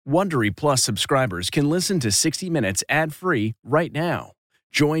Wondery Plus subscribers can listen to 60 Minutes ad-free right now.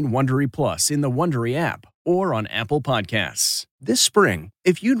 Join Wondery Plus in the Wondery app or on Apple Podcasts. This spring,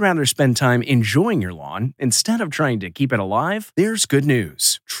 if you'd rather spend time enjoying your lawn instead of trying to keep it alive, there's good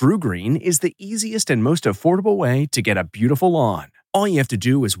news. TruGreen is the easiest and most affordable way to get a beautiful lawn. All you have to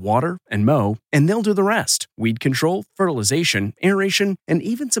do is water and mow, and they'll do the rest. Weed control, fertilization, aeration, and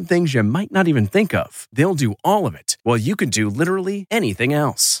even some things you might not even think of. They'll do all of it, while you can do literally anything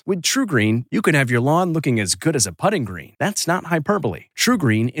else. With TruGreen, you can have your lawn looking as good as a putting green. That's not hyperbole.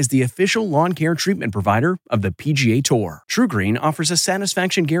 TruGreen is the official lawn care treatment provider of the PGA Tour. TruGreen offers a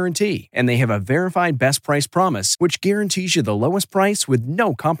satisfaction guarantee, and they have a verified best price promise, which guarantees you the lowest price with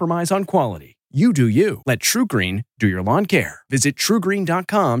no compromise on quality. You do you. Let TruGreen do your lawn care. Visit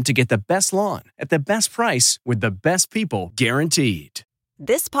TruGreen.com to get the best lawn at the best price with the best people guaranteed.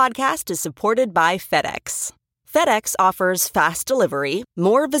 This podcast is supported by FedEx. FedEx offers fast delivery,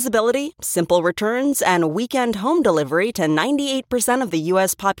 more visibility, simple returns, and weekend home delivery to 98% of the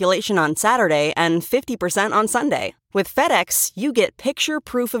U.S. population on Saturday and 50% on Sunday. With FedEx, you get picture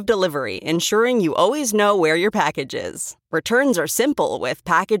proof of delivery, ensuring you always know where your package is. Returns are simple with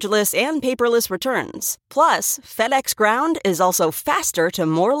packageless and paperless returns. Plus, FedEx Ground is also faster to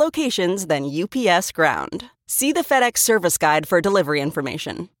more locations than UPS Ground. See the FedEx service guide for delivery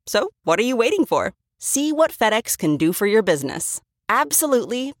information. So, what are you waiting for? See what FedEx can do for your business.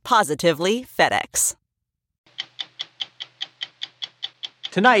 Absolutely, positively FedEx.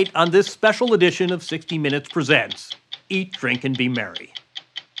 Tonight on this special edition of 60 Minutes Presents, Eat, Drink, and Be Merry.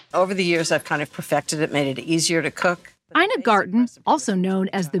 Over the years, I've kind of perfected it, made it easier to cook. Ina Garten, also known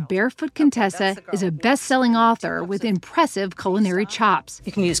as the Barefoot Contessa, is a best-selling author with impressive culinary chops.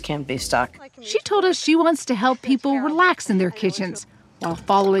 You can use canned beef stock. She told us she wants to help people relax in their kitchens while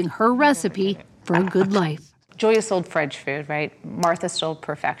following her recipe for a good life. Julia sold French food, right? Martha sold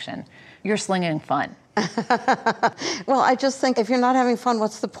perfection. You're slinging fun. Well, I just think if you're not having fun,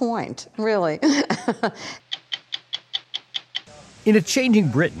 what's the point, really? In a changing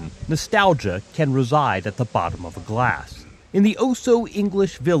Britain, nostalgia can reside at the bottom of a glass. In the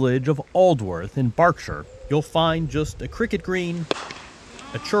oh-so-English village of Aldworth in Berkshire, you'll find just a cricket green,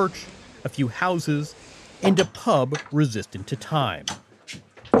 a church, a few houses, and a pub resistant to time.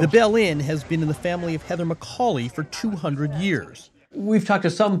 The Bell Inn has been in the family of Heather Macaulay for 200 years. We've talked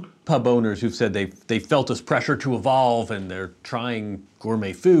to some pub owners who've said they felt this pressure to evolve, and they're trying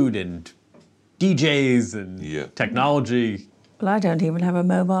gourmet food and DJs and technology. Well, I don't even have a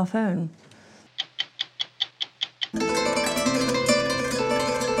mobile phone.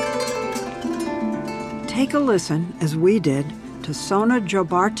 Take a listen, as we did, to Sona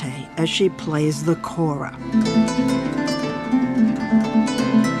Jobarte as she plays the kora.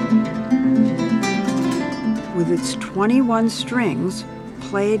 With its 21 strings,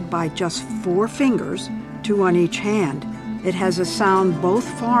 played by just 4 fingers, 2 on each hand, it has a sound both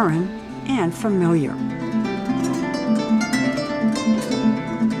foreign and familiar.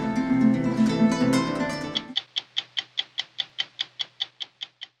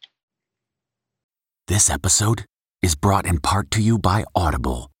 This episode is brought in part to you by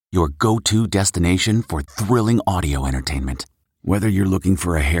Audible, your go-to destination for thrilling audio entertainment. Whether you're looking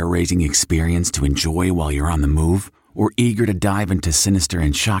for a hair-raising experience to enjoy while you're on the move, or eager to dive into sinister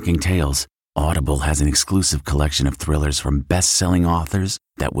and shocking tales, Audible has an exclusive collection of thrillers from best-selling authors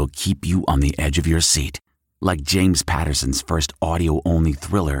that will keep you on the edge of your seat. Like James Patterson's first audio-only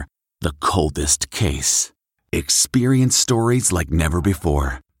thriller, The Coldest Case. Experience stories like never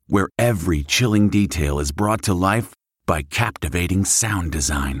before, where every chilling detail is brought to life by captivating sound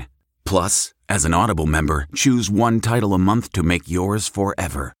design. Plus, as an Audible member, choose one title a month to make yours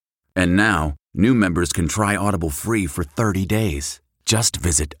forever. And now, new members can try Audible free for 30 days. Just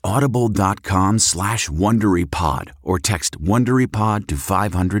visit audible.com/WonderyPod or text WonderyPod to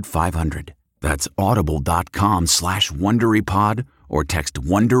 500-500. That's audible.com/WonderyPod or text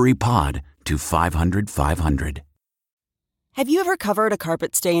WonderyPod to 500-500. Have you ever covered a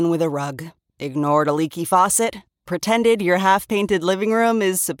carpet stain with a rug? Ignored a leaky faucet? Pretended your half-painted living room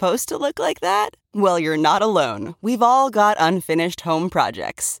is supposed to look like that? Well, you're not alone. We've all got unfinished home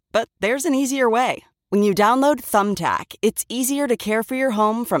projects. But there's an easier way. When you download Thumbtack, it's easier to care for your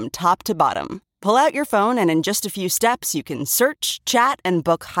home from top to bottom. Pull out your phone and in just a few steps, you can search, chat, and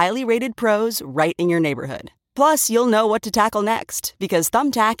book highly rated pros right in your neighborhood. Plus, you'll know what to tackle next, because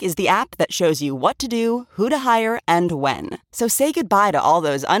Thumbtack is the app that shows you what to do, who to hire, and when. So say goodbye to all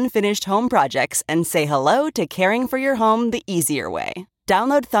those unfinished home projects and say hello to caring for your home the easier way.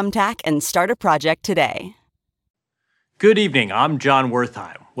 Download Thumbtack and start a project today. Good evening, I'm John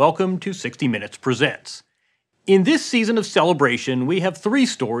Wertheim. Welcome to 60 Minutes Presents. In this season of celebration, we have 3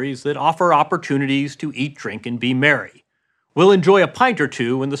 stories that offer opportunities to eat, drink, and be merry. We'll enjoy a pint or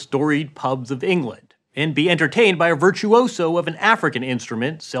two in the storied pubs of England, and be entertained by a virtuoso of an African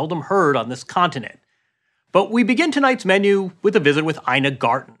instrument seldom heard on this continent. But we begin tonight's menu with a visit with Ina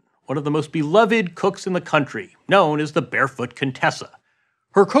Garten, one of the most beloved cooks in the country, known as the Barefoot Contessa.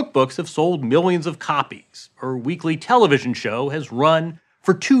 Her cookbooks have sold millions of copies. Her weekly television show has run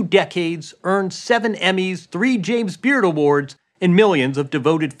for 2 decades, earned 7 Emmys, 3 James Beard Awards, and millions of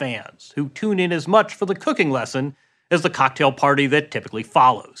devoted fans who tune in as much for the cooking lesson as the cocktail party that typically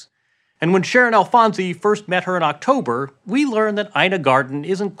follows. And when Sharon Alfonsi first met her in October, we learned that Ina Garten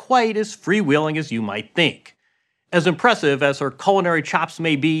isn't quite as freewheeling as you might think. As impressive as her culinary chops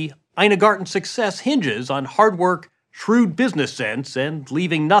may be, Ina Garten's success hinges on hard work, shrewd business sense, and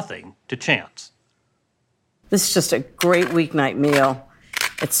leaving nothing to chance. This is just a great weeknight meal.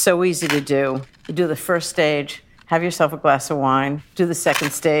 It's so easy to do. You do the first stage, have yourself a glass of wine, do the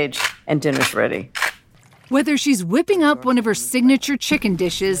second stage, and dinner's ready. Whether she's whipping up one of her signature chicken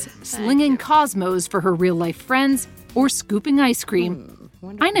dishes, slinging Cosmos for her real-life friends, or scooping ice cream,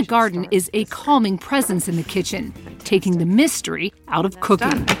 Ina Garten is a calming presence in the kitchen, taking the mystery out of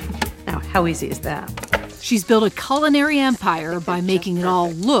cooking. Now, how easy is that? She's built a culinary empire by making it all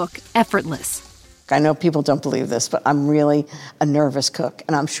look effortless. I know people don't believe this, but I'm really a nervous cook,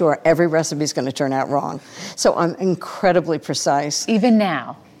 and I'm sure every recipe is going to turn out wrong. So I'm incredibly precise. Even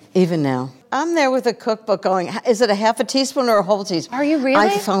now? Even now. I'm there with a cookbook going, is it a half a teaspoon or a whole teaspoon? Are you really?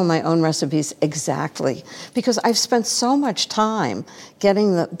 I follow my own recipes exactly, because I've spent so much time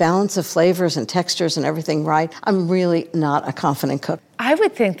getting the balance of flavors and textures and everything right. I'm really not a confident cook. I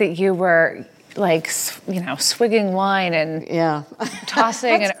would think that you were swigging wine and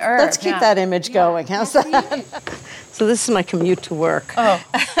tossing an herb. Let's keep that image going. How's that? So this is my commute to work. Oh,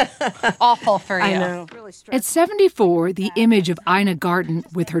 awful for you. I know. At 74, the image of Ina Garten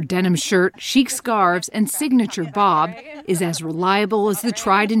with her denim shirt, chic scarves, and signature bob is as reliable as the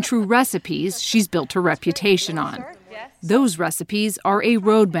tried and true recipes she's built her reputation on. Those recipes are a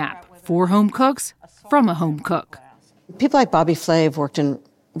roadmap for home cooks from a home cook. People like Bobby Flay worked in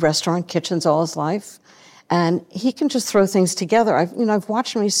restaurant kitchens all his life, and he can just throw things together. I've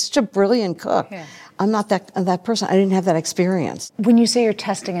watched him. He's such a brilliant cook. Yeah. I'm not that person. I didn't have that experience. When you say you're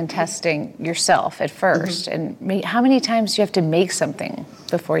testing yourself at first, and how many times do you have to make something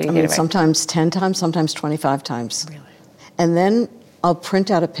before you get it right? Sometimes 10 times, sometimes 25 times. Really? And then I'll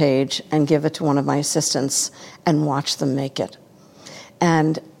print out a page and give it to one of my assistants and watch them make it.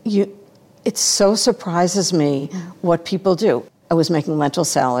 And it so surprises me what people do. I was making lentil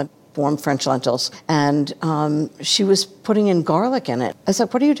salad, warm French lentils, and she was putting in garlic in it. I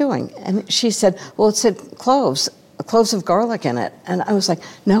said, what are you doing? And she said, well, it said cloves of garlic in it. And I was like,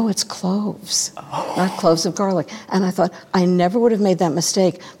 no, it's cloves, not cloves of garlic. And I thought, I never would have made that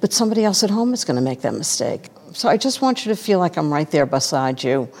mistake, but somebody else at home is going to make that mistake. So I just want you to feel like I'm right there beside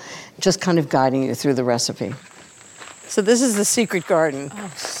you, just kind of guiding you through the recipe. So this is the secret garden.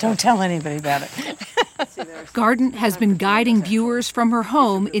 Oh, don't tell anybody about it. Garten has been guiding viewers from her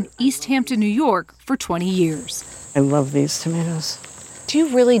home in East Hampton, New York for 20 years. I love these tomatoes. Do you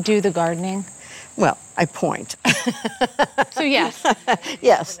really do the gardening? Well, I point. So yes.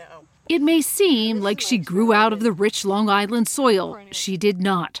 Yes. It may seem like she grew out of the rich Long Island soil. She did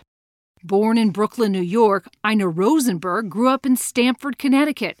not. Born in Brooklyn, New York, Ina Rosenberg grew up in Stamford,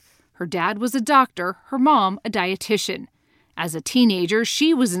 Connecticut. Her dad was a doctor, her mom a dietitian. As a teenager,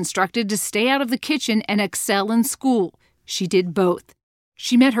 she was instructed to stay out of the kitchen and excel in school. She did both.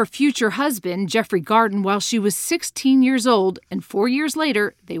 She met her future husband, Jeffrey Garten, while she was 16 years old, and 4 years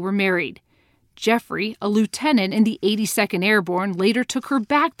later, they were married. Jeffrey, a lieutenant in the 82nd Airborne, later took her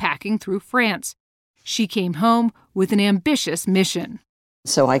backpacking through France. She came home with an ambitious mission.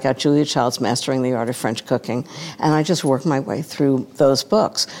 So I got Julia Child's Mastering the Art of French Cooking, and I just worked my way through those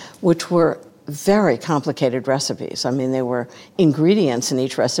books, which were very complicated recipes. I mean, there were ingredients in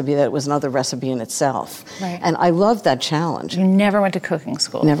each recipe that was another recipe in itself. Right. And I loved that challenge. You never went to cooking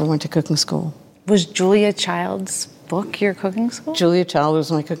school? Never went to cooking school. Was Julia Child's book your cooking school? Julia Child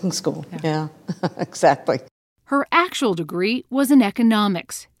was my cooking school, yeah. Exactly. Her actual degree was in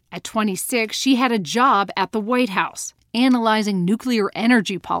economics. At 26, she had a job at the White House, analyzing nuclear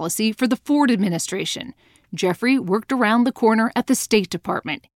energy policy for the Ford administration. Jeffrey worked around the corner at the State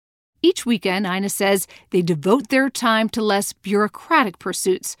Department. Each weekend, Ina says, they devote their time to less bureaucratic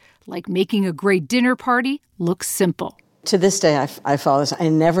pursuits, like making a great dinner party look simple. To this day, I follow this. I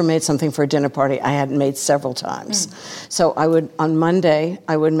never made something for a dinner party I hadn't made several times. So on Monday,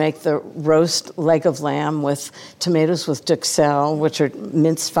 I would make the roast leg of lamb with tomatoes with duxelle, which are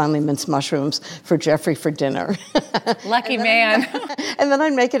finely minced mushrooms, for Jeffrey for dinner. Lucky man. And then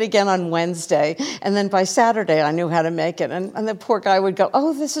I'd make it again on Wednesday. And then by Saturday, I knew how to make it. And the poor guy would go,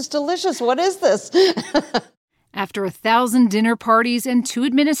 "Oh, this is delicious. What is this?" After 1,000 dinner parties and 2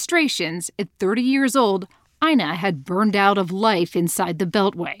 administrations, at 30 years old, Ina had burned out of life inside the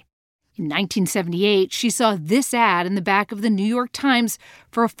Beltway. In 1978, she saw this ad in the back of the New York Times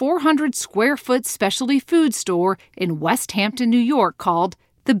for a 400-square-foot specialty food store in West Hampton, New York, called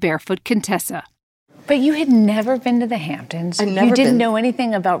the Barefoot Contessa. But you had never been to the Hamptons. You didn't know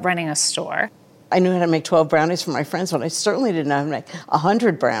anything about running a store. I knew how to make 12 brownies for my friends, but I certainly didn't know how to make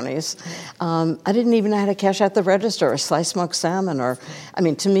 100 brownies. I didn't even know how to cash out the register or slice smoked salmon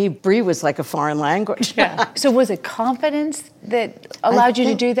to me, brie was like a foreign language. Yeah. So was it confidence that allowed you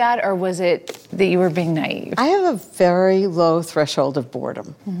to do that, or was it that you were being naive? I have a very low threshold of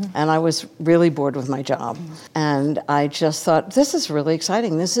boredom, and I was really bored with my job. And I just thought, this is really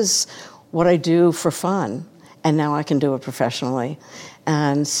exciting. This is what I do for fun, and now I can do it professionally.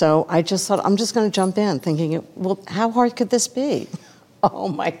 And so I just thought, I'm just going to jump in, thinking, well, how hard could this be? Oh,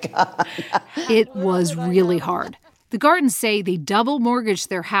 my God. It was really hard. The Gardens say they double mortgaged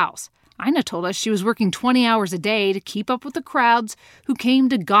their house. Ina told us she was working 20 hours a day to keep up with the crowds who came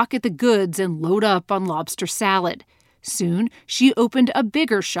to gawk at the goods and load up on lobster salad. Soon, she opened a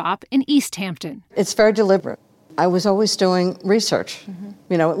bigger shop in East Hampton. It's very deliberate. I was always doing research.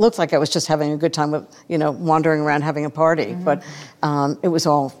 It looked like I was just having a good time with, wandering around having a party, but it was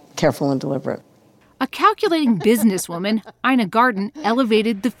all careful and deliberate. A calculating businesswoman, Ina Garten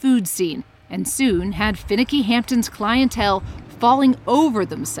elevated the food scene and soon had finicky Hampton's clientele falling over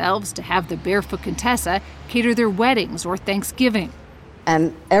themselves to have the Barefoot Contessa cater their weddings or Thanksgiving.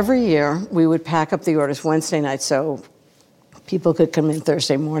 And every year we would pack up the orders Wednesday night so people could come in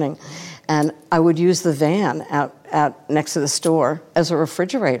Thursday morning. And I would use the van out next to the store as a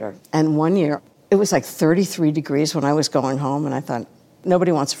refrigerator. And one year, it was like 33 degrees when I was going home, and I thought,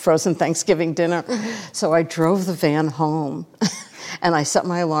 nobody wants a frozen Thanksgiving dinner. So I drove the van home, and I set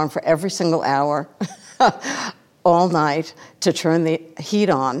my alarm for every single hour all night to turn the heat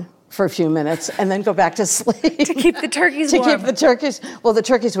on for a few minutes and then go back to sleep. To keep the turkeys warm. To keep the turkeys. Well, the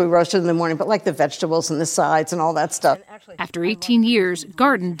turkeys we roasted in the morning, but like the vegetables and the sides and all that stuff. After 18 years,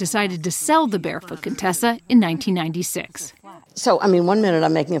 Garten decided to sell the Barefoot Contessa in 1996. So, 1 minute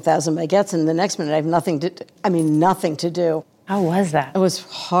I'm making 1,000 baguettes, and the next minute I have nothing to do. How was that? It was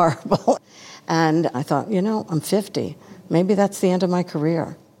horrible. And I thought, I'm 50. Maybe that's the end of my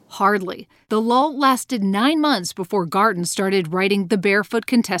career. Hardly. The lull lasted 9 months before Garten started writing the Barefoot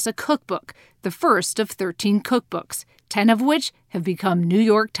Contessa cookbook, the first of 13 cookbooks, 10 of which have become New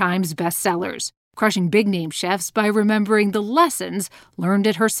York Times bestsellers, crushing big-name chefs by remembering the lessons learned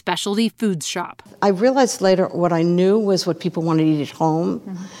at her specialty foods shop. I realized later what I knew was what people wanted to eat at home,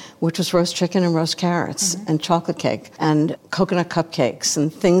 which was roast chicken and roast carrots and chocolate cake and coconut cupcakes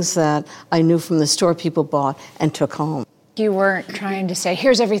and things that I knew from the store people bought and took home. You weren't trying to say,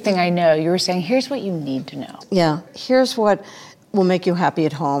 here's everything I know. You were saying, here's what you need to know. Yeah, here's what will make you happy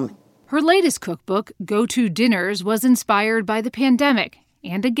at home. Her latest cookbook, Go-To Dinners, was inspired by the pandemic.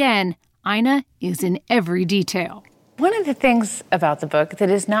 And again, Ina is in every detail. One of the things about the book that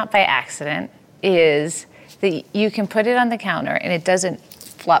is not by accident is that you can put it on the counter and it doesn't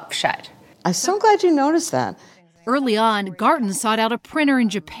flop shut. I'm so glad you noticed that. Early on, Garten sought out a printer in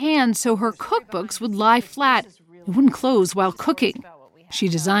Japan so her cookbooks would lie flat. It wouldn't close while cooking. She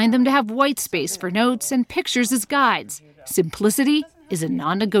designed them to have white space for notes and pictures as guides. Simplicity is a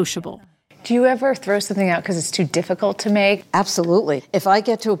non-negotiable. Do you ever throw something out because it's too difficult to make? Absolutely. If I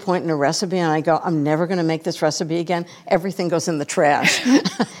get to a point in a recipe and I go, I'm never going to make this recipe again, everything goes in the trash.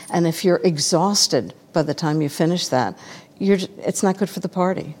 And if you're exhausted by the time you finish that, it's not good for the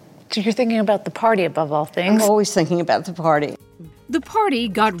party. So you're thinking about the party above all things? I'm always thinking about the party. The party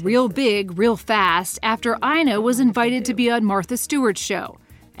got real big real fast after Ina was invited to be on Martha Stewart's show.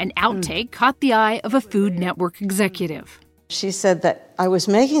 An outtake caught the eye of a Food Network executive. She said that I was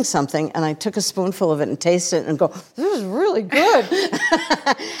making something and I took a spoonful of it and tasted it and go, this is really good.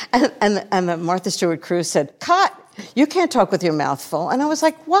 and the Martha Stewart crew said, cut, you can't talk with your mouth full. And I was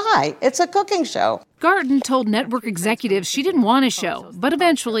like, why? It's a cooking show. Garten told network executives she didn't want a show, but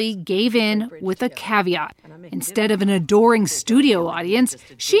eventually gave in with a caveat. Instead of an adoring studio audience,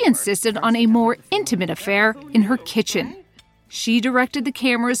 she insisted on a more intimate affair in her kitchen. She directed the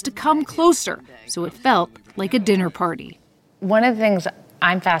cameras to come closer, so it felt like a dinner party. One of the things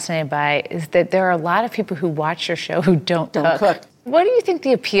I'm fascinated by is that there are a lot of people who watch your show who don't cook. What do you think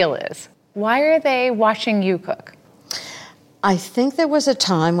the appeal is? Why are they watching you cook? I think there was a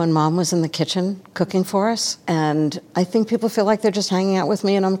time when Mom was in the kitchen cooking for us, and I think people feel like they're just hanging out with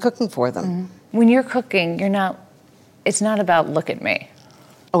me and I'm cooking for them. Mm-hmm. When you're cooking, it's not about look at me.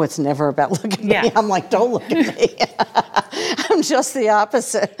 Oh, it's never about look at me. I'm like, don't look at me. I'm just the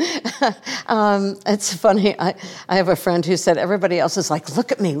opposite. It's funny. I have a friend who said everybody else is like,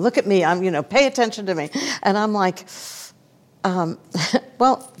 look at me. I'm, pay attention to me. And I'm like,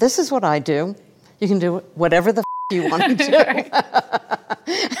 well, this is what I do. You can do whatever the you want to do.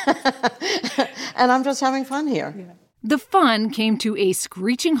 And I'm just having fun here. Yeah. The fun came to a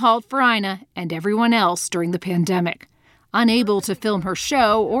screeching halt for Ina and everyone else during the pandemic. Unable to film her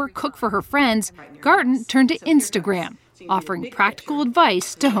show or cook for her friends, Garton turned to Instagram, offering practical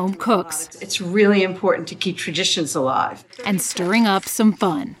advice to home cooks. It's really important to keep traditions alive. And stirring up some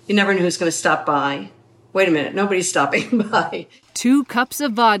fun. You never know who's going to stop by. Wait a minute, nobody's stopping by. 2 cups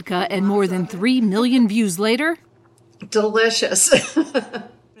of vodka and more than 3 million views later. Delicious.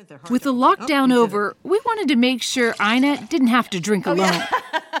 With the lockdown over, we wanted to make sure Ina didn't have to drink alone.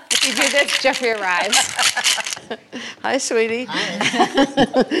 If you do this, Jeffrey arrives. Hi, sweetie.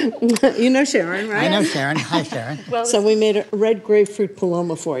 Hi. You know Sharon, right? I know Sharon. Hi, Sharon. So we made a red grapefruit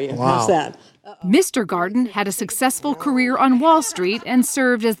Paloma for you. Wow. How's that? Mr. Garton had a successful career on Wall Street and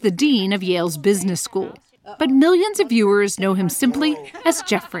served as the dean of Yale's business school. But millions of viewers know him simply as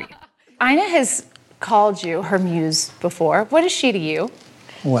Jeffrey. Ina has called you her muse before. What is she to you?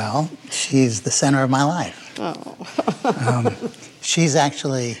 Well, she's the center of my life. Oh. She's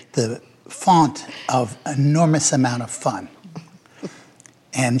actually the font of enormous amount of fun.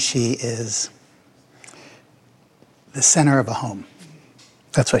 And she is the center of a home.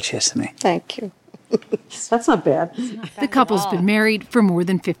 That's what she is to me. Thank you. That's not bad. The couple's been married for more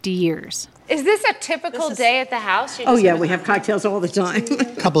than 50 years. Is this a typical day at the house? Oh, yeah, we have cocktails all the time.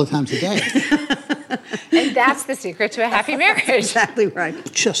 A couple of times a day. And that's the secret to a happy marriage. Exactly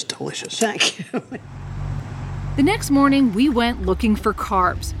right. Just delicious. Thank you. The next morning, we went looking for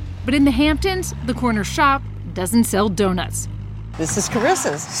carbs. But in the Hamptons, the corner shop doesn't sell donuts. This is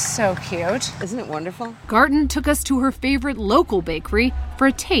Carissa's. So cute. Isn't it wonderful? Garton took us to her favorite local bakery for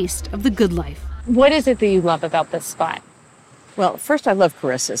a taste of the good life. What is it that you love about this spot? Well, first I love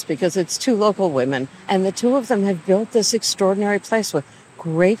Carissa's because it's 2 local women, and the 2 of them have built this extraordinary place with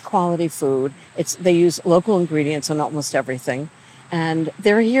great quality food. They use local ingredients on almost everything, and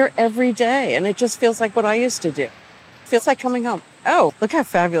they're here every day, and it just feels like what I used to do. Feels like coming home. Oh, look how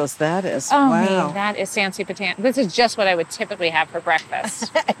fabulous that is. Oh, wow. man, that is Sancy Patan. This is just what I would typically have for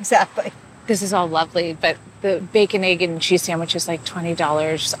breakfast. Exactly. This is all lovely, but the bacon, egg, and cheese sandwich is like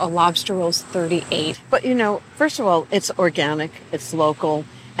 $20. A lobster roll's $38. But, first of all, it's organic, it's local,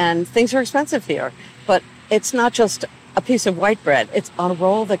 and things are expensive here. But it's not just a piece of white bread. It's on a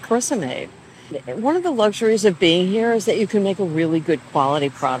roll that Carissa made. One of the luxuries of being here is that you can make a really good quality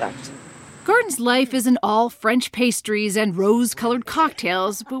product. Garton's life isn't all French pastries and rose-colored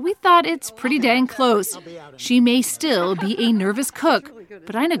cocktails, but we thought it's pretty dang close. She may still be a nervous cook,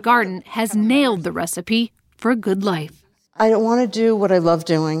 but Ina Garton has nailed the recipe for a good life. I want to do what I love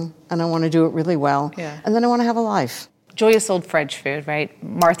doing, and I want to do it really well. Yeah. And then I want to have a life. Julia sold French food, right?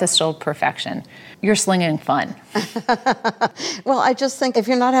 Martha sold perfection. You're slinging fun. Well, I just think if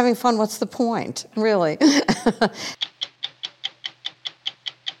you're not having fun, what's the point, really?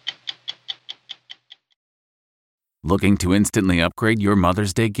 Looking to instantly upgrade your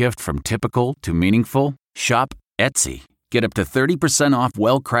Mother's Day gift from typical to meaningful? Shop Etsy. Get up to 30% off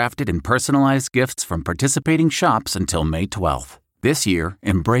well-crafted and personalized gifts from participating shops until May 12th. This year,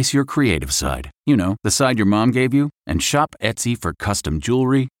 embrace your creative side. The side your mom gave you. And shop Etsy for custom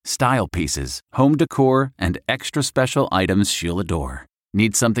jewelry, style pieces, home decor, and extra special items she'll adore.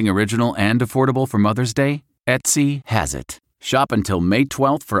 Need something original and affordable for Mother's Day? Etsy has it. Shop until May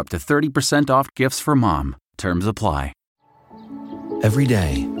 12th for up to 30% off gifts for mom. Terms apply. Every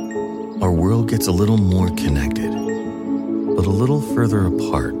day, our world gets a little more connected, but a little further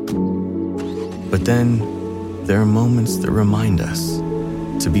apart. But then, there are moments that remind us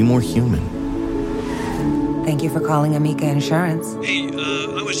to be more human. Thank you for calling Amica Insurance. Hey,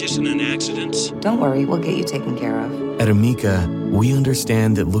 I was just in an accident. Don't worry, we'll get you taken care of. At Amica, we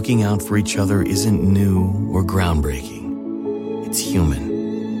understand that looking out for each other isn't new or groundbreaking. It's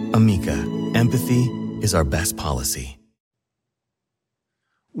human. Amica, empathy is our best policy.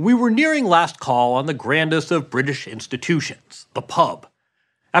 We were nearing last call on the grandest of British institutions, the pub.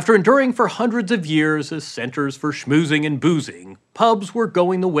 After enduring for hundreds of years as centers for schmoozing and boozing, pubs were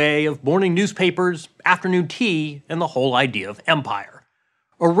going the way of morning newspapers, afternoon tea, and the whole idea of empire.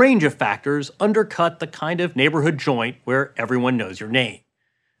 A range of factors undercut the kind of neighborhood joint where everyone knows your name.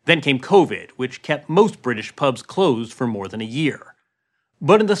 Then came COVID, which kept most British pubs closed for more than a year.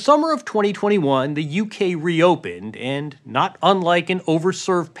 But in the summer of 2021, the UK reopened, and not unlike an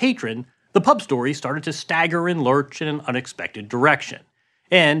overserved patron, the pub story started to stagger and lurch in an unexpected direction.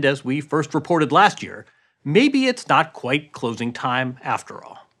 And as we first reported last year, maybe it's not quite closing time after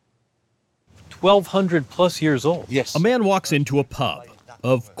all. 1,200 plus years old. Yes. A man walks into a pub.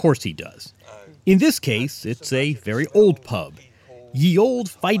 Of course he does. In this case, it's a very old pub. Ye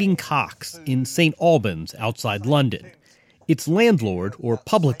Old Fighting Cocks in St. Albans outside London. Its landlord, or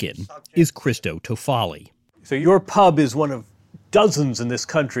publican, is Christo Tofali. So your pub is one of dozens in this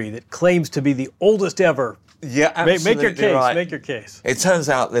country that claims to be the oldest ever. Yeah, absolutely. Make your case, right. make your case. It turns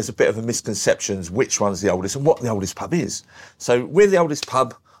out there's a bit of a misconception which one's the oldest and what the oldest pub is. So we're the oldest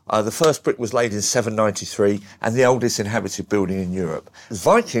pub. The first brick was laid in 793 and the oldest inhabited building in Europe. The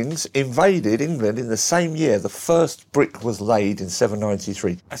Vikings invaded England in the same year. The first brick was laid in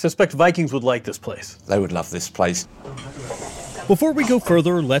 793. I suspect Vikings would like this place. They would love this place. Before we go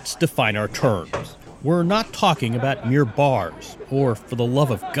further, let's define our terms. We're not talking about mere bars, or, for the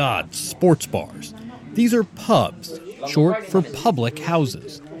love of God, sports bars. These are pubs, short for public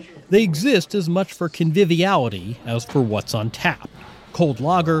houses. They exist as much for conviviality as for what's on tap. Cold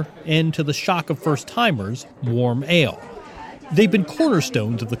lager, and to the shock of first-timers, warm ale. They've been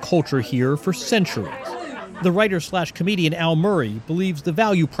cornerstones of the culture here for centuries. The writer-slash-comedian Al Murray believes the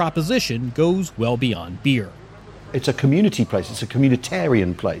value proposition goes well beyond beer. It's a community place, it's a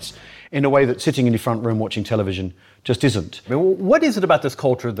communitarian place, in a way that sitting in your front room watching television just isn't. I mean, what is it about this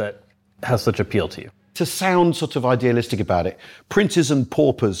culture that has such appeal to you? To sound sort of idealistic about it, princes and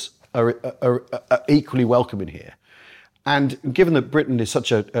paupers are equally welcome in here. And given that Britain is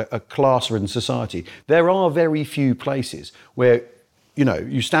such a class-ridden society, there are very few places where, you know,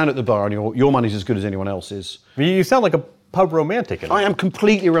 you stand at the bar and your money's as good as anyone else's. You sound like a pub romantic. I am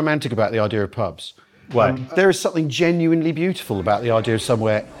completely romantic about the idea of pubs. There is something genuinely beautiful about the idea of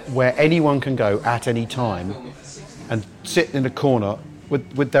somewhere where anyone can go at any time and sit in a corner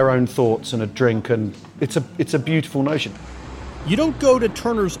with their own thoughts and a drink, and it's a beautiful notion. You don't go to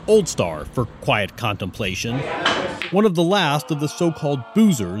Turner's Old Star for quiet contemplation. One of the last of the so-called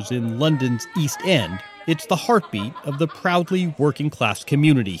boozers in London's East End, it's the heartbeat of the proudly working-class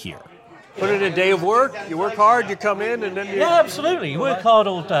community here. Put in a day of work, you work hard, you come in, and then you... Yeah, absolutely. You work hard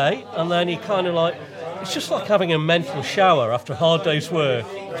all day, and then you kind of like... It's just like having a mental shower after a hard day's work,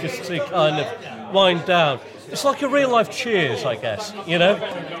 just to kind of wind down. It's like a real-life Cheers, I guess, you know?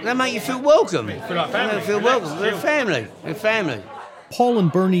 They make you feel welcome. You feel welcome. We're family. We're family. Paul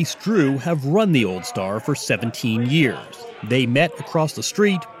and Bernice Drew have run the Old Star for 17 years. They met across the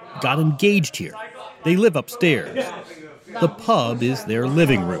street, got engaged here. They live upstairs. The pub is their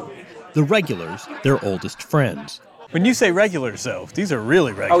living room. The regulars, their oldest friends. When you say regulars, though, these are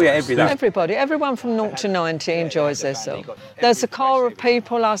really regulars. Oh, yeah, everybody. Everyone from 0 to 90 enjoys themselves. There's a core of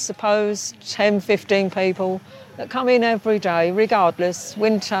people, I suppose, 10, 15 people, that come in every day, regardless,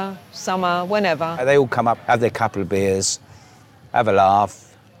 winter, summer, whenever. They all come up, have their couple of beers, have a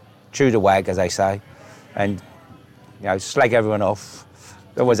laugh, chew the wag, as they say, and, you know, slag everyone off.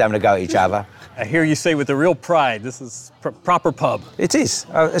 They're always having a go at each other. I hear you say with a real pride, this is proper pub. It is.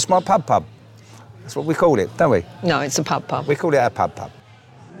 It's my pub. That's what we call it, don't we? No, it's a pub. We call it a pub.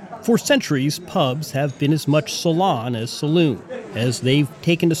 For centuries, pubs have been as much salon as saloon, as they've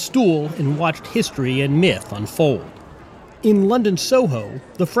taken a stool and watched history and myth unfold. In London Soho,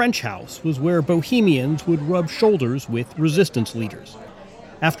 the French House was where bohemians would rub shoulders with resistance leaders.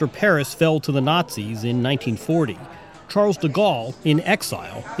 After Paris fell to the Nazis in 1940, Charles de Gaulle, in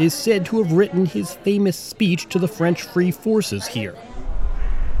exile, is said to have written his famous speech to the French Free Forces here.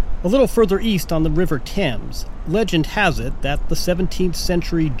 A little further east on the River Thames, legend has it that the 17th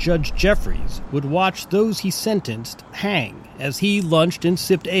century Judge Jeffreys would watch those he sentenced hang as he lunched and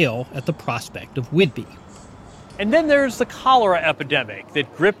sipped ale at the prospect of Whitby. And then there's the cholera epidemic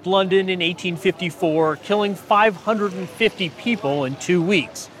that gripped London in 1854, killing 550 people in 2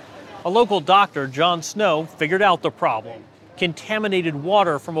 weeks. A local doctor, John Snow, figured out the problem. Contaminated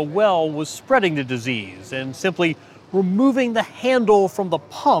water from a well was spreading the disease, and simply removing the handle from the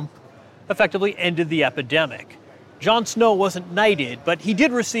pump effectively ended the epidemic. John Snow wasn't knighted, but he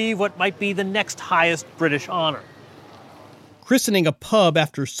did receive what might be the next highest British honor. Christening a pub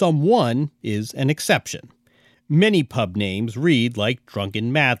after someone is an exception. Many pub names read like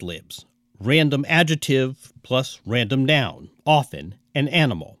drunken Mad Libs. Random adjective plus random noun, often an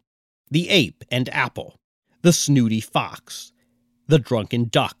animal. The ape and apple. The snooty fox. The drunken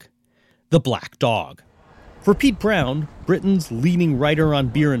duck. The black dog. For Pete Brown, Britain's leading writer on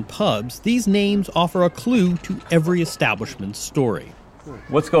beer and pubs, these names offer a clue to every establishment's story.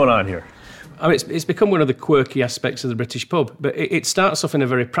 What's going on here? I mean, it's become one of the quirky aspects of the British pub, but it starts off in a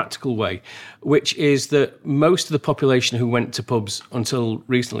very practical way, which is that most of the population who went to pubs until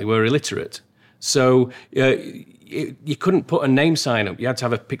recently were illiterate. So you couldn't put a name sign up; you had to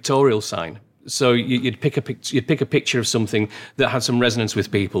have a pictorial sign. So you'd pick a picture of something that had some resonance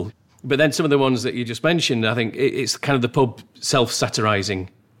with people. But then some of the ones that you just mentioned, I think it's kind of the pub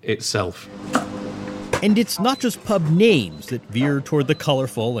self-satirising itself. And it's not just pub names that veer toward the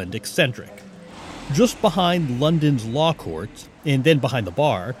colourful and eccentric. Just behind London's Law Courts, and then behind the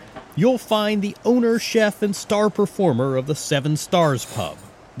bar, you'll find the owner, chef, and star performer of the Seven Stars pub,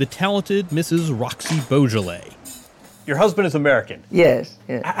 the talented Mrs. Roxy Beaujolais. Your husband is American. Yes.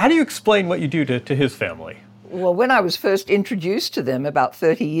 How do you explain what you do to his family? Well, when I was first introduced to them about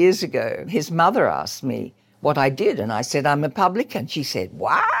 30 years ago, his mother asked me what I did, and I said, I'm a publican. She said,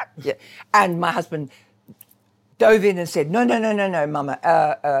 what? Yeah. And my husband dove in and said, no,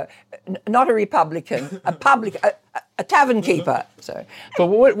 Mama, not a Republican, a tavern keeper. So, but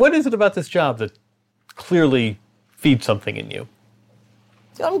what is it about this job that clearly feeds something in you?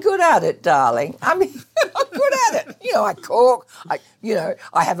 I'm good at it, darling. I mean, I'm good at it. I cook.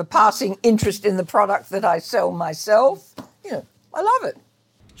 I have a passing interest in the product that I sell myself. I love it.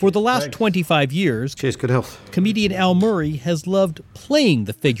 For the last 25 years, cheers, good health. Comedian Al Murray has loved playing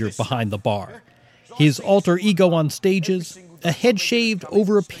the figure behind the bar. His alter ego on stages, a head-shaved,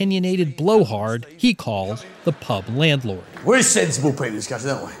 over-opinionated blowhard he calls the pub landlord. We're sensible people in this country,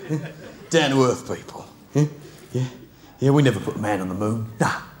 aren't we? Down-to-earth people. Yeah, we never put a man on the moon.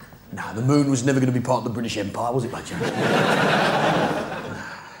 Nah, the moon was never going to be part of the British Empire, was it, Butcher? Nah,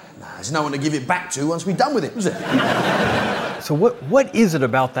 there's no one to give it back to once we're done with it, was it? So what is it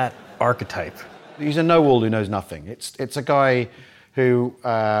about that archetype? He's a know-all who knows nothing. It's a guy who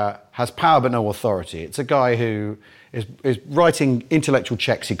has power but no authority. It's a guy who is writing intellectual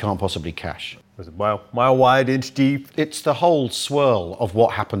checks he can't possibly cash. Was it mile wide, inch deep? It's the whole swirl of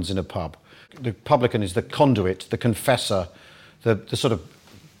what happens in a pub. The publican is the conduit, the confessor, the sort of,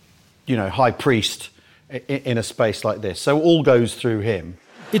 high priest in a space like this. So all goes through him.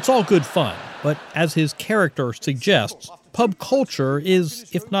 It's all good fun, but as his character suggests, pub culture is,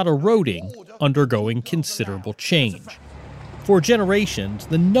 if not eroding, undergoing considerable change. For generations,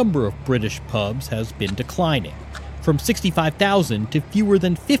 the number of British pubs has been declining, from 65,000 to fewer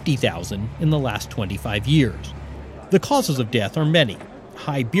than 50,000 in the last 25 years. The causes of death are many.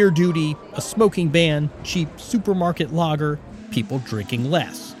 High beer duty, a smoking ban, cheap supermarket lager, people drinking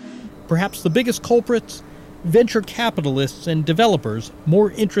less. Perhaps the biggest culprits? Venture capitalists and developers more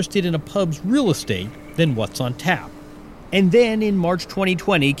interested in a pub's real estate than what's on tap. And then in March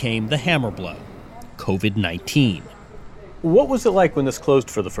 2020 came the hammer blow, COVID-19. What was it like when this closed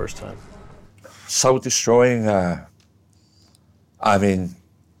for the first time? So destroying.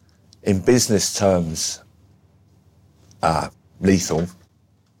 In business terms, lethal.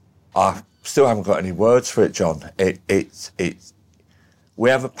 I still haven't got any words for it, John. We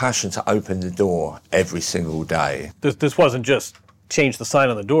have a passion to open the door every single day. This wasn't just change the sign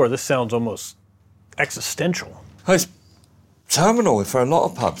on the door. This sounds almost existential. It's terminal for a lot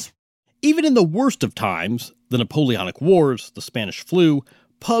of pubs. Even in the worst of times, the Napoleonic Wars, the Spanish flu,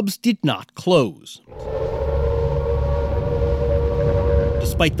 pubs did not close.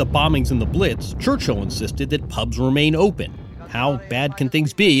 Despite the bombings and the Blitz, Churchill insisted that pubs remain open. How bad can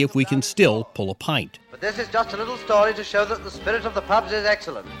things be if we can still pull a pint? But this is just a little story to show that the spirit of the pubs is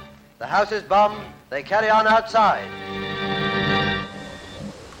excellent. The house is bombed, they carry on outside.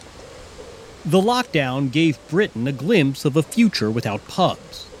 The lockdown gave Britain a glimpse of a future without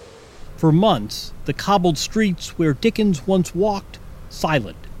pubs. For months, the cobbled streets where Dickens once walked,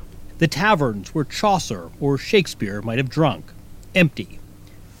 silent. The taverns where Chaucer or Shakespeare might have drunk, empty.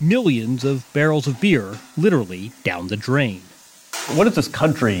 Millions of barrels of beer literally down the drain. What does this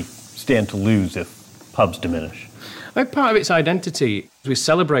country stand to lose if pubs diminish? I think part of its identity, we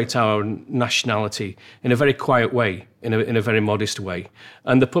celebrate our nationality in a very quiet way, in a very modest way.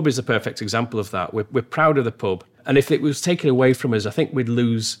 And the pub is a perfect example of that. We're proud of the pub. And if it was taken away from us, I think we'd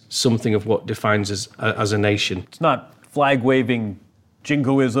lose something of what defines us as a nation. It's not flag-waving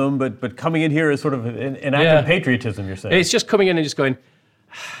jingoism, but coming in here is sort of an act of patriotism, you're saying? It's just coming in and just going,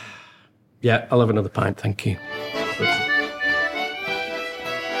 yeah, I'll have another pint, thank you.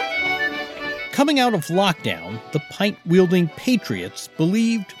 Coming out of lockdown, the pint-wielding patriots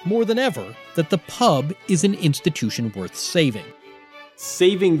believed more than ever that the pub is an institution worth saving.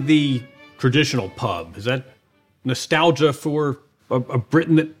 Saving the traditional pub, is that nostalgia for a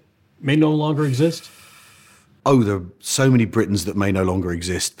Britain that may no longer exist? Oh, there are so many Britons that may no longer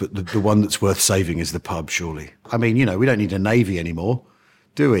exist, but the one that's worth saving is the pub, surely. I mean, we don't need a navy anymore,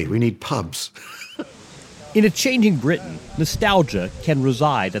 do we? We need pubs. In a changing Britain, nostalgia can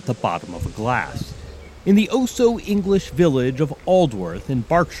reside at the bottom of a glass. In the oh-so-English village of Aldworth in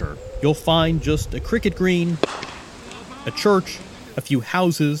Berkshire, you'll find just a cricket green, a church, a few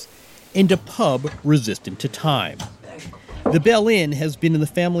houses, and a pub resistant to time. The Bell Inn has been in the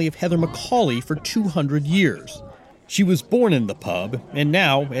family of Heather Macaulay for 200 years. She was born in the pub, and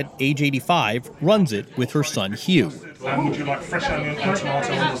now, at age 85, runs it with her son Hugh. And would you like fresh onion and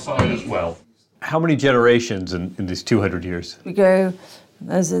tomato on the side as well? How many generations in these 200 years? We go,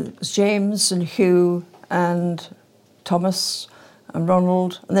 there's James and Hugh and Thomas and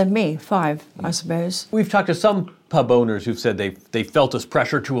Ronald, and then me, 5, I suppose. We've talked to some pub owners who've said they felt this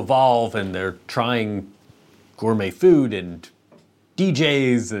pressure to evolve, and they're trying gourmet food and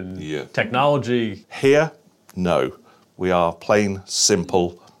DJs and technology. Here, no. We are plain,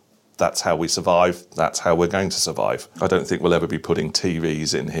 simple. That's how we survive. That's how we're going to survive. I don't think we'll ever be putting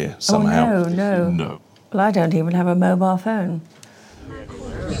TVs in here somehow. Oh, no. Well, I don't even have a mobile phone.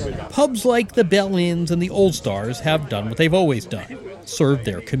 Pubs like the Bell Inns and the Old Stars have done what they've always done, served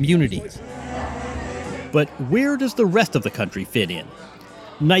their communities. But where does the rest of the country fit in?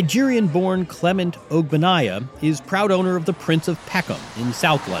 Nigerian-born Clement Ogbenaya is proud owner of the Prince of Peckham in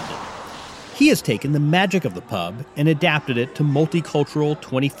South London. He has taken the magic of the pub and adapted it to multicultural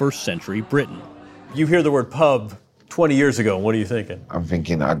 21st century Britain. You hear the word pub 20 years ago, what are you thinking? I'm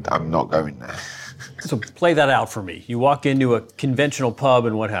thinking I'm not going there. So play that out for me. You walk into a conventional pub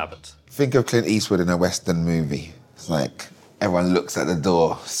and what happens? Think of Clint Eastwood in a Western movie. It's like everyone looks at the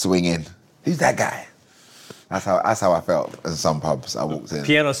door, swinging. Who's that guy? That's how I felt in some pubs I walked in.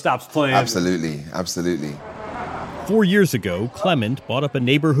 Piano stops playing. Absolutely. 4 years ago, Clement bought up a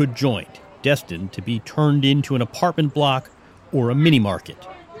neighborhood joint, destined to be turned into an apartment block or a mini-market.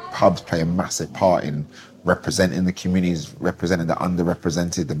 Pubs play a massive part in representing the communities, representing the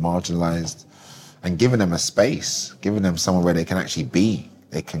underrepresented, the marginalized, and giving them a space, giving them somewhere where they can actually be,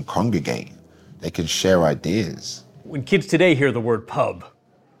 they can congregate, they can share ideas. When kids today hear the word pub,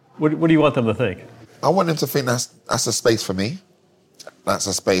 what do you want them to think? I want them to think that's a space for me. That's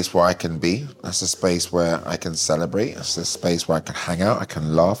a space where I can be. That's a space where I can celebrate. It's a space where I can hang out, I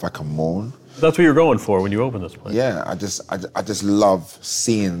can laugh, I can mourn. That's what you're going for when you open this place. Yeah, I just love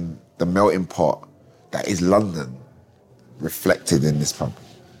seeing the melting pot that is London reflected in this pub.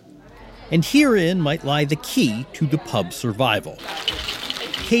 And herein might lie the key to the pub's survival.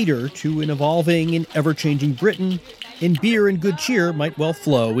 Cater to an evolving and ever-changing Britain, and beer and good cheer might well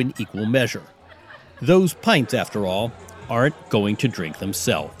flow in equal measure. Those pints, after all, aren't going to drink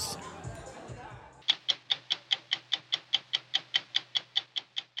themselves.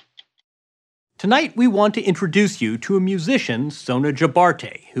 Tonight, we want to introduce you to a musician, Sona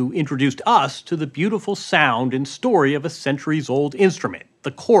Jobarteh, who introduced us to the beautiful sound and story of a centuries-old instrument, the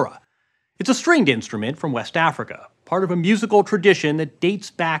kora. It's a stringed instrument from West Africa, part of a musical tradition that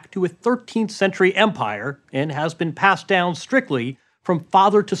dates back to a 13th century empire and has been passed down strictly from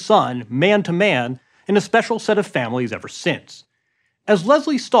father to son, man to man, in a special set of families ever since. As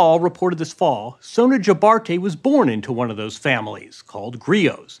Leslie Stahl reported this fall, Sona Jobarteh was born into one of those families, called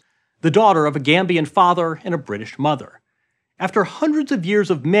griots, the daughter of a Gambian father and a British mother. After hundreds of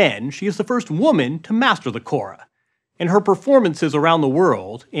years of men, she is the first woman to master the kora. In her performances around the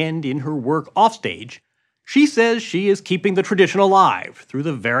world, and in her work offstage, she says she is keeping the tradition alive through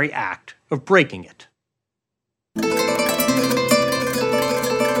the very act of breaking it.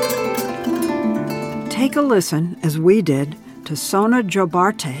 Take a listen, as we did, to Sona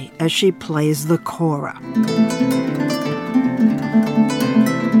Jobarteh as she plays the kora.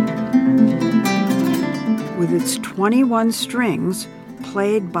 With its 21 strings,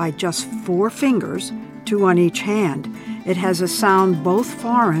 played by just 4 fingers, 2 on each hand, it has a sound both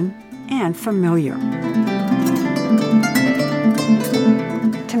foreign and familiar.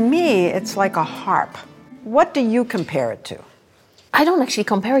 To me, it's like a harp. What do you compare it to? I don't actually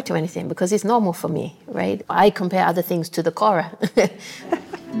compare it to anything because it's normal for me, right? I compare other things to the kora.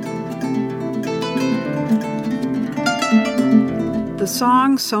 The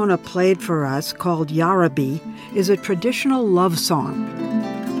song Sona played for us, called Yarabi, is a traditional love song.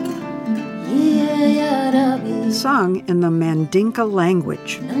 Sung in the Mandinka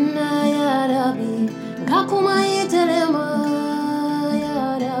language.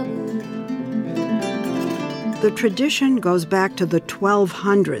 The tradition goes back to the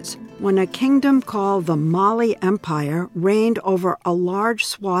 1200s, when a kingdom called the Mali Empire reigned over a large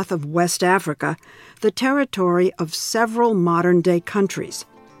swath of West Africa, the territory of several modern-day countries.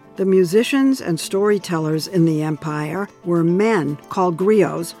 The musicians and storytellers in the empire were men called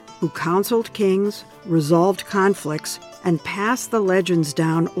griots who counseled kings, resolved conflicts, and passed the legends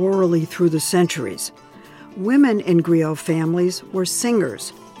down orally through the centuries. Women in griot families were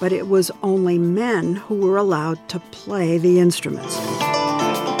singers, but it was only men who were allowed to play the instruments.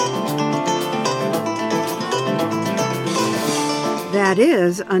 That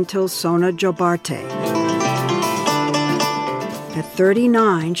is until Sona Jobarteh. At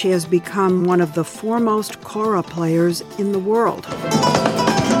 39, she has become one of the foremost kora players in the world.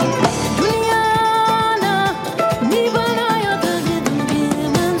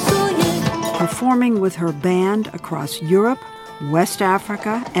 Performing with her band across Europe, West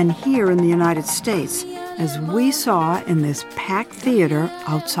Africa, and here in the United States, as we saw in this packed theater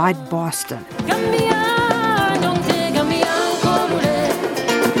outside Boston.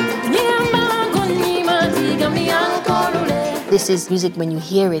 This is music, when you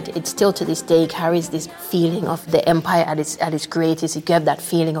hear it, it still to this day carries this feeling of the empire at its greatest. You get that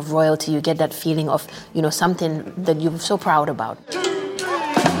feeling of royalty, you get that feeling of, something that you're so proud about.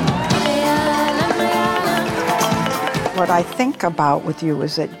 What I think about with you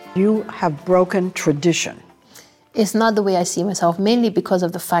is that you have broken tradition. It's not the way I see myself, mainly because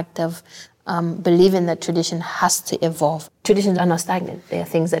of the fact of believing that tradition has to evolve. Traditions are not stagnant. They are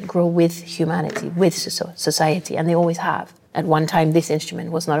things that grow with humanity, with society, and they always have. At one time, this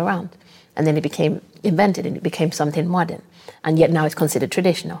instrument was not around, and then it became invented, and it became something modern, and yet now it's considered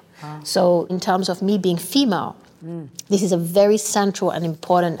traditional. So in terms of me being female, this is a very central and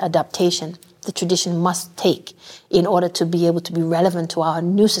important adaptation the tradition must take in order to be able to be relevant to our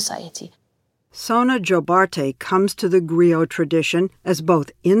new society. Sona Jobarteh comes to the griot tradition as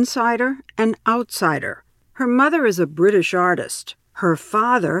both insider and outsider. Her mother is a British artist. Her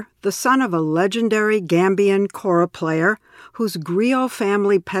father, the son of a legendary Gambian kora player whose griot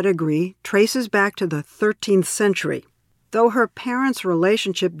family pedigree traces back to the 13th century. Though her parents'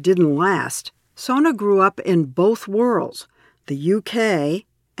 relationship didn't last, Sona grew up in both worlds, the UK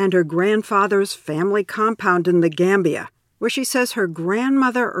and her grandfather's family compound in the Gambia, where she says her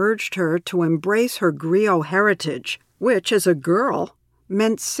grandmother urged her to embrace her griot heritage, which, as a girl,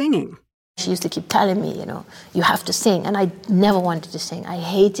 meant singing. She used to keep telling me, you have to sing, and I never wanted to sing. I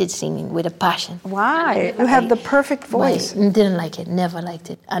hated singing with a passion. Why? You have the perfect voice. Didn't like it, never liked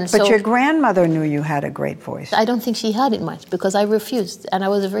it. But your grandmother knew you had a great voice. I don't think she had it much, because I refused, and I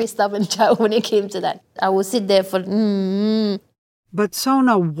was a very stubborn child when it came to that. I would sit there for But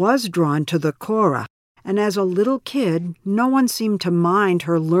Sona was drawn to the kora, and as a little kid, no one seemed to mind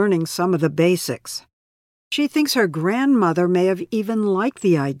her learning some of the basics. She thinks her grandmother may have even liked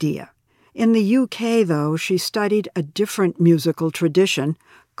the idea. In the UK, though, she studied a different musical tradition,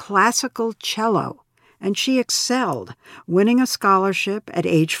 classical cello, and she excelled, winning a scholarship at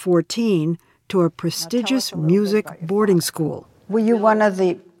age 14 to a prestigious music boarding school. Were you one of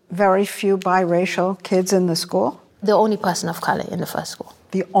the very few biracial kids in the school? The only person of color in the first school.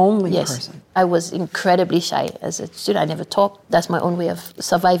 The only yes. person? I was incredibly shy as a student. I never talked. That's my own way of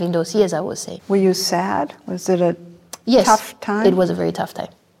surviving those years, I would say. Were you sad? Was it a tough time? It was a very tough time.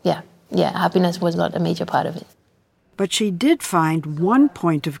 Yeah, happiness was not a major part of it. But she did find one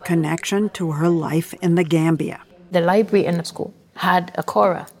point of connection to her life in the Gambia. The library in the school had a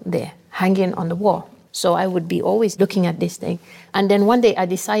kora there, hanging on the wall. So I would be always looking at this thing. And then one day I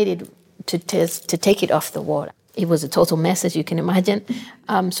decided to take it off the wall. It was a total mess, as you can imagine.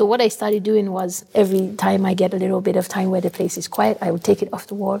 So what I started doing was every time I get a little bit of time where the place is quiet, I would take it off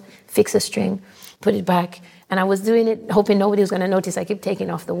the wall, fix a string, put it back. And I was doing it, hoping nobody was going to notice. I kept taking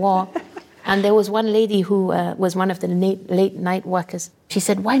it off the wall. And there was one lady who was one of the late night workers. She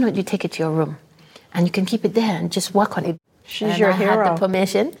said, why don't you take it to your room? And you can keep it there and just work on it. She's your hero. I had the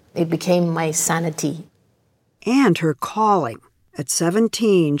permission. It became my sanity. And her calling. At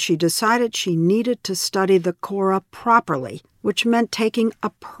 17, she decided she needed to study the kora properly, which meant taking a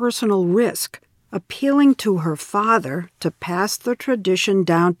personal risk, appealing to her father to pass the tradition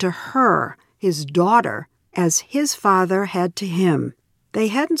down to her, his daughter, as his father had to him. They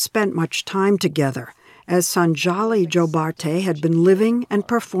hadn't spent much time together, as Sanjali Jobarteh had been living and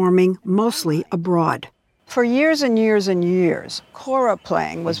performing mostly abroad. For years and years and years, kora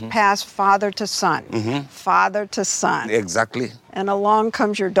playing was passed father to son, father to son. Exactly. And along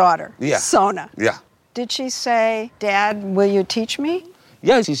comes your daughter, Sona. Yeah. Did she say, Dad, will you teach me?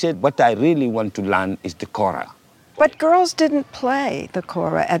 Yeah, she said, what I really want to learn is the kora. But girls didn't play the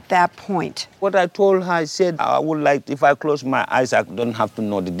kora at that point. What I told her, I said, I would like, if I close my eyes, I don't have to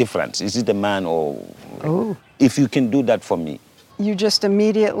know the difference. Is it a man or... Oh. If you can do that for me, You just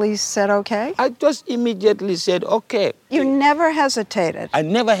immediately said okay? I just immediately said okay. You never hesitated? I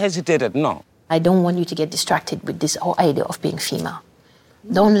never hesitated, no. I don't want you to get distracted with this whole idea of being female.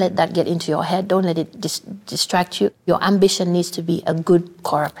 Don't let that get into your head. Don't let it distract you. Your ambition needs to be a good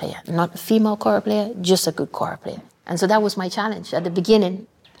kora player. Not a female kora player, just a good kora player. And so that was my challenge at the beginning.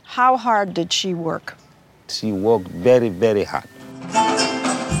 How hard did she work? She worked very, very hard.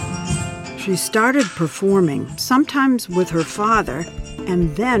 She started performing, sometimes with her father,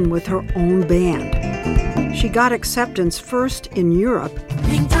 and then with her own band. She got acceptance first in Europe,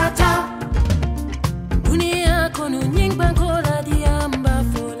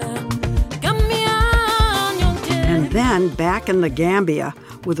 and then back in the Gambia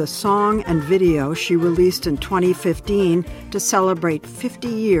with a song and video she released in 2015 to celebrate 50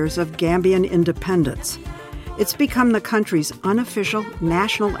 years of Gambian independence. It's become the country's unofficial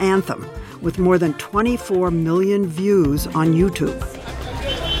national anthem, with more than 24 million views on YouTube.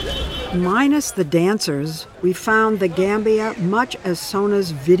 Minus the dancers, we found the Gambia much as Sona's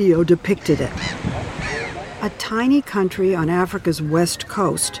video depicted it. A tiny country on Africa's west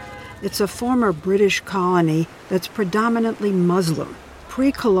coast, it's a former British colony that's predominantly Muslim.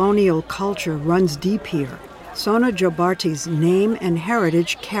 Pre-colonial culture runs deep here. Sona Jobarte's name and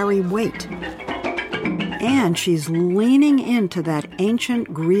heritage carry weight. And she's leaning into that ancient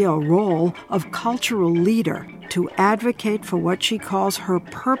griot role of cultural leader to advocate for what she calls her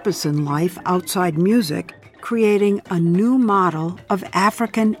purpose in life outside music, creating a new model of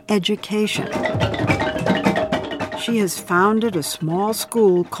African education. She has founded a small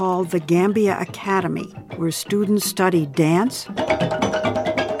school called the Gambia Academy, where students study dance,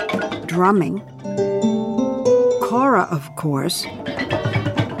 drumming, kora, of course,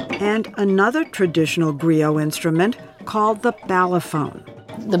 and another traditional griot instrument called the balafon.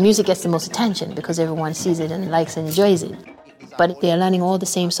 The music gets the most attention because everyone sees it and likes and enjoys it. But they're learning all the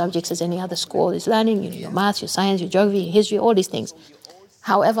same subjects as any other school is learning, your math, your science, your geography, your history, all these things.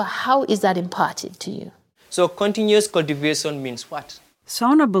 However, how is that imparted to you? So continuous cultivation means what?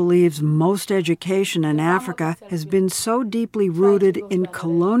 Sona believes most education in Africa has been so deeply rooted in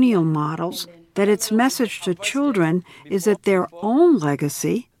colonial models that its message to children is that their own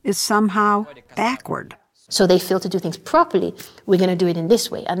legacy is somehow backward. So they feel to do things properly, we're going to do it in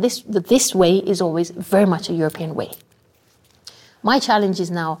this way. And this way is always very much a European way. My challenge is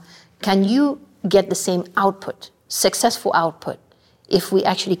now, can you get the same output, successful output, if we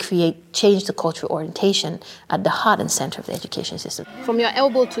actually change the cultural orientation at the heart and center of the education system? From your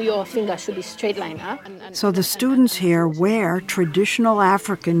elbow to your finger should be straight line, huh? So the students here wear traditional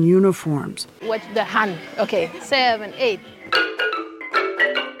African uniforms. With the hand. Okay, 7, 8.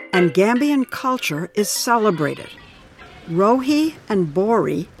 And Gambian culture is celebrated. Rohi and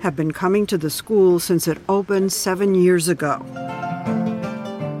Bori have been coming to the school since it opened 7 years ago.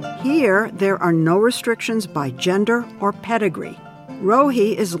 Here, there are no restrictions by gender or pedigree.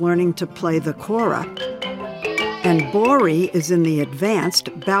 Rohi is learning to play the kora, and Bori is in the advanced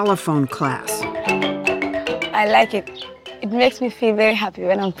balafon class. I like it. It makes me feel very happy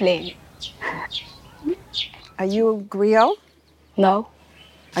when I'm playing. Are you a griot? No.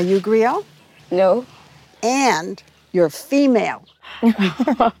 Are you griot? No. And you're female.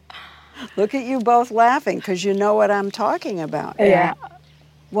 Look at you both laughing because you know what I'm talking about. Yeah.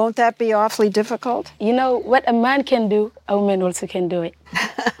 Won't that be awfully difficult? You know, what a man can do, a woman also can do it.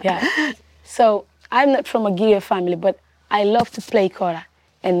 Yeah. So I'm not from a griot family, but I love to play kora.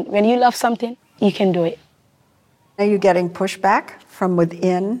 And when you love something, you can do it. Are you getting pushback from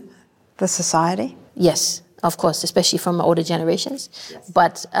within the society? Yes, of course, especially from older generations.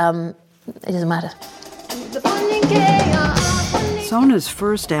 But it doesn't matter. Sona's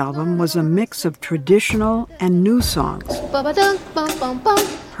first album was a mix of traditional and new songs.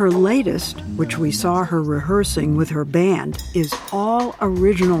 Her latest, which we saw her rehearsing with her band, is all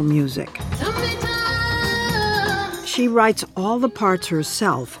original music. She writes all the parts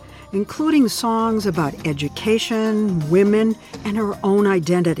herself, including songs about education, women, and her own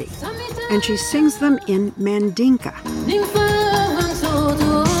identity. And she sings them in Mandinka.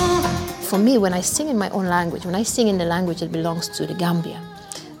 For me, when I sing in my own language, when I sing in the language that belongs to the Gambia,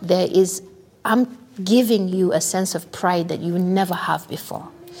 I'm giving you a sense of pride that you never have before.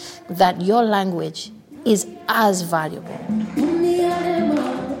 That your language is as valuable.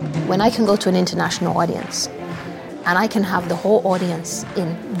 When I can go to an international audience, and I can have the whole audience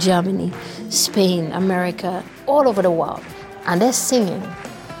in Germany, Spain, America, all over the world, and they're singing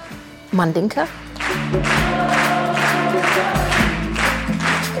Mandinka.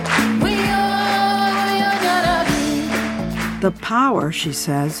 The power, she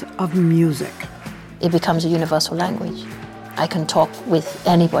says, of music. It becomes a universal language. I can talk with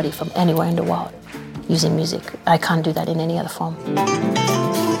anybody from anywhere in the world using music. I can't do that in any other form.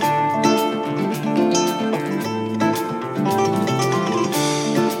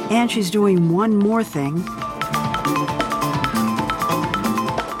 And she's doing one more thing,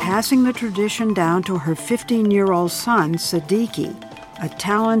 passing the tradition down to her 15-year-old son, Siddiqui, a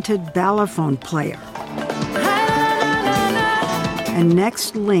talented balafon player. A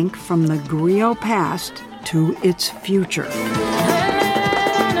next link from the griot past to its future.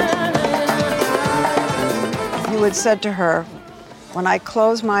 You had said to her, when I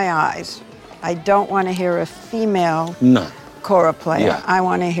close my eyes, I don't want to hear a female kora player. Yeah. I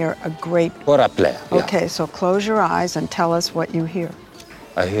want to hear a great Kora player. Yeah. Okay, so close your eyes and tell us what you hear.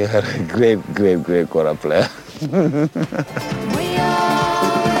 I hear a great kora player.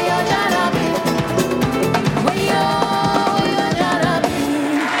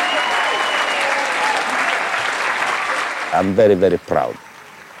 I'm very, very proud.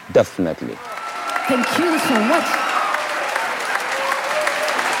 Definitely. Thank you so much.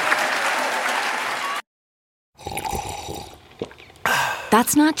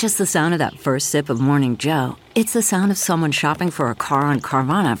 That's not just the sound of that first sip of Morning Joe. It's the sound of someone shopping for a car on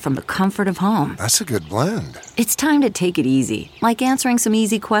Carvana from the comfort of home. That's a good blend. It's time to take it easy, like answering some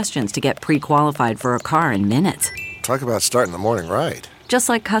easy questions to get pre-qualified for a car in minutes. Talk about starting the morning right. Just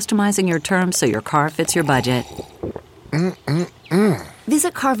like customizing your terms so your car fits your budget.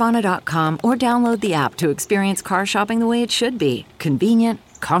 Visit Carvana.com or download the app to experience car shopping the way it should be. Convenient,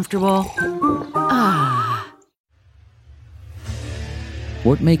 comfortable. Ah.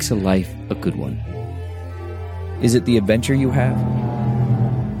 What makes a life a good one? Is it the adventure you have?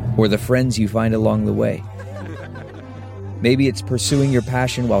 Or the friends you find along the way? Maybe it's pursuing your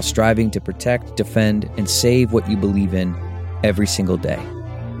passion while striving to protect, defend, and save what you believe in every single day.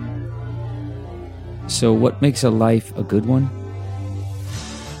 So what makes a life a good one?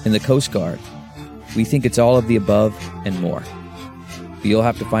 In the Coast Guard, we think it's all of the above and more. But you'll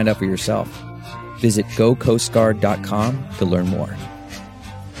have to find out for yourself. Visit gocoastguard.com to learn more.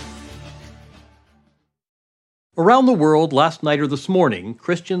 Around the world last night or this morning,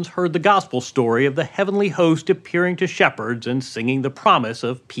 Christians heard the gospel story of the heavenly host appearing to shepherds and singing the promise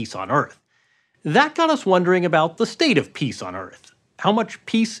of peace on earth. That got us wondering about the state of peace on earth. How much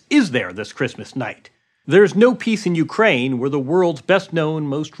peace is there this Christmas night? There's no peace in Ukraine, where the world's best-known,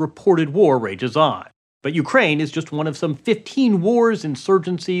 most reported war rages on. But Ukraine is just one of some 15 wars,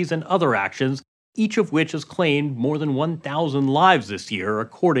 insurgencies, and other actions, each of which has claimed more than 1,000 lives this year,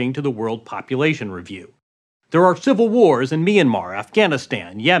 according to the World Population Review. There are civil wars in Myanmar,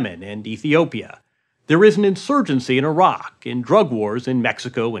 Afghanistan, Yemen, and Ethiopia. There is an insurgency in Iraq, and drug wars in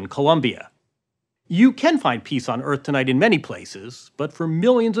Mexico and Colombia. You can find peace on earth tonight in many places, but for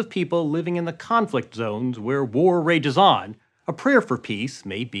millions of people living in the conflict zones where war rages on, a prayer for peace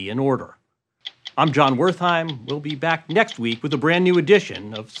may be in order. I'm John Wertheim. We'll be back next week with a brand new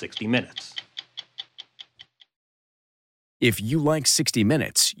edition of 60 Minutes. If you like 60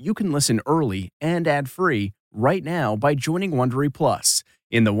 Minutes, you can listen early and ad-free right now by joining Wondery Plus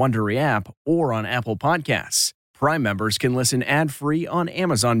in the Wondery app or on Apple Podcasts. Prime members can listen ad-free on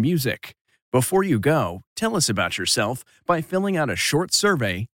Amazon Music. Before you go, tell us about yourself by filling out a short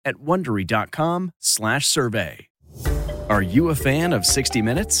survey at Wondery.com/survey. Are you a fan of 60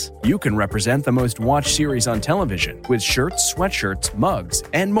 Minutes? You can represent the most watched series on television with shirts, sweatshirts, mugs,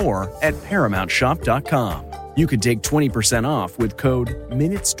 and more at ParamountShop.com. You can take 20% off with code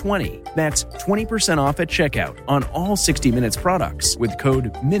MINUTES20. That's 20% off at checkout on all 60 Minutes products with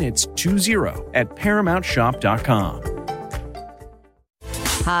code MINUTES20 at ParamountShop.com.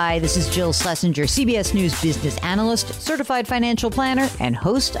 Hi, this is Jill Schlesinger, CBS News business analyst, certified financial planner, and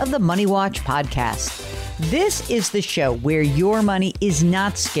host of the Money Watch podcast. This is the show where your money is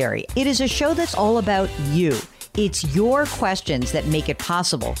not scary. It is a show that's all about you. It's your questions that make it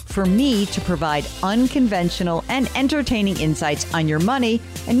possible for me to provide unconventional and entertaining insights on your money,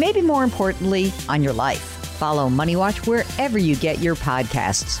 and maybe more importantly, on your life. Follow Money Watch wherever you get your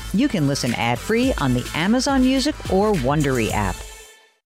podcasts. You can listen ad-free on the Amazon Music or Wondery app.